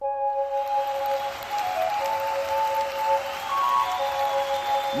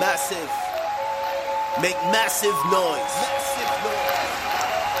Massive. Make massive noise.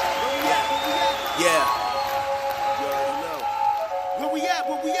 Yeah. You already know. Where we at?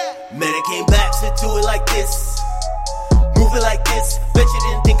 Man, I came back to do it like this. Move it like this. Bet you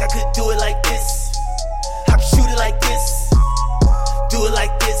didn't think I could do it like this. I could shoot it like this. Do it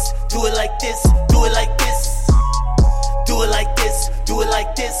like this. Do it like this. Do it like this. Do it like this. Do it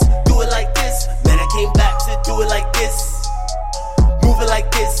like this. Do it like this. Man, I came back to do it like this. Move it like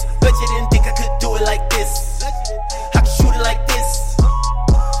this. Bet you didn't think I could do it like this. I could shoot it like this.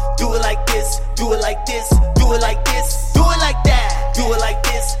 Do it like this. Do it like this. Do it like this. Do it like that. Do it like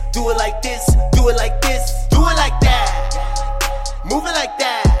this. Do it like this. Do it like this. Do it like that. Move it like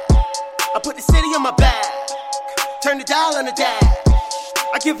that. I put the city on my back. Turn the dial on the dash.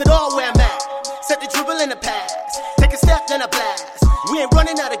 I give it all where I'm at. Set the dribble in the pass. Take a step, then I blast. We ain't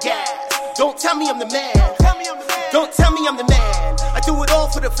running out of gas. Don't tell me I'm the man. Don't tell me I'm the man. I do it all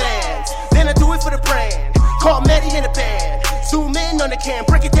for the fans. Then I do it for the brand. Call Maddie in the band. Zoom in on the cam.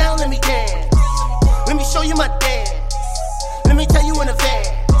 Break it down, let me dance. Let me show you my dance. Let me tell you in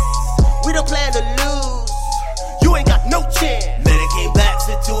advance. We don't plan to lose. You ain't got no chance. Man, I came back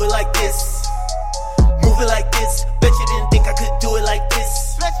to do it like this. Move it like this. Bet you didn't think I could do it like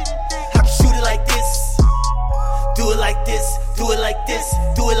this. I could shoot it like this. Do it like this. Do it like this.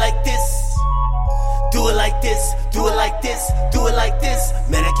 Do it like this. Do it like this. Do it like this. Do it like this.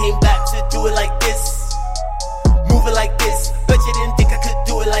 Man, I came back to do it like this. Move it like this. Bet you didn't think I could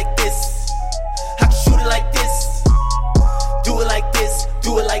do it like this. I could shoot it like this. Do it like this.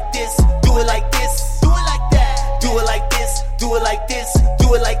 Do it like this. Do it like this. Do it like that. Do it like this. Do it like this.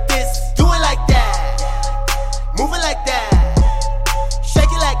 Do it like this. Do it like that. Move it like that.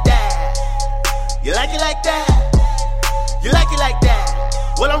 Shake it like that. You like it like that? You like it like that?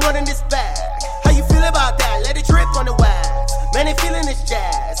 Well, I'm running this back. How you feel about that? Let it drip on the wax. Man, they feeling this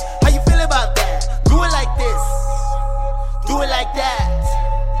jazz. How you feel about that? Do it like this. Do it like that.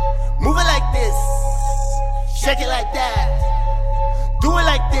 Move it like this. Shake it like that. Do it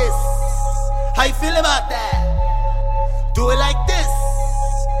like this. How you feel about that? Do it like this.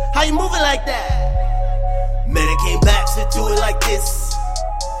 How you move it like that? Man, I came back to do it like this.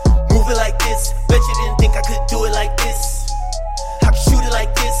 Move it like this. Bet you didn't think I could do it like this. I could shoot it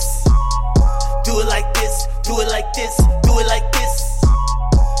like this. Do it like this. Do it like this. Do it like this.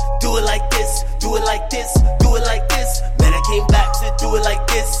 Do it like this. Do it like this. Do it like this. Man, I came back to do it like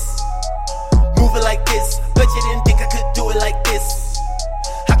this. Move it like this. Bet you didn't think I could do it like this.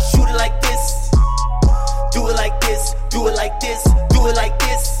 I could shoot it like this. Do it like this. Do it like this. Do it like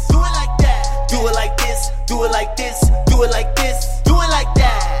this. Do it like that. Do it like this. Do it like this. Do it like this. Do it like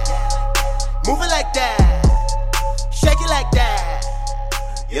that. Move it like that. Shake it like that.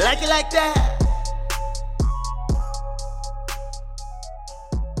 You like it like that?